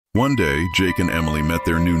One day, Jake and Emily met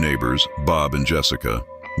their new neighbors, Bob and Jessica.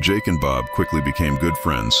 Jake and Bob quickly became good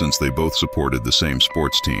friends since they both supported the same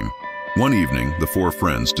sports team. One evening, the four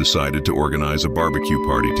friends decided to organize a barbecue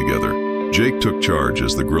party together. Jake took charge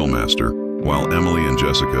as the grill master, while Emily and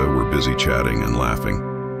Jessica were busy chatting and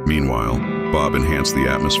laughing. Meanwhile, Bob enhanced the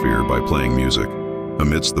atmosphere by playing music.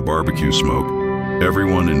 Amidst the barbecue smoke,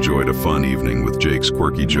 everyone enjoyed a fun evening with Jake's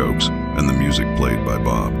quirky jokes and the music played by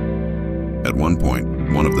Bob. At one point,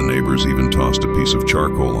 one of the neighbors even tossed a piece of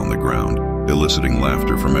charcoal on the ground, eliciting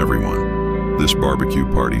laughter from everyone. This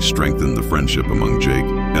barbecue party strengthened the friendship among Jake,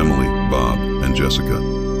 Emily, Bob, and Jessica,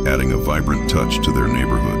 adding a vibrant touch to their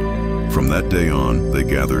neighborhood. From that day on, they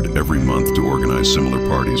gathered every month to organize similar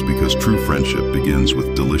parties because true friendship begins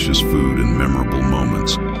with delicious food and memorable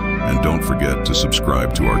moments. And don't forget to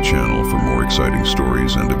subscribe to our channel for more exciting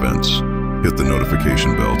stories and events. Hit the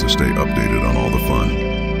notification bell to stay updated on all the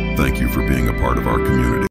fun. Thank you for being a part of our community.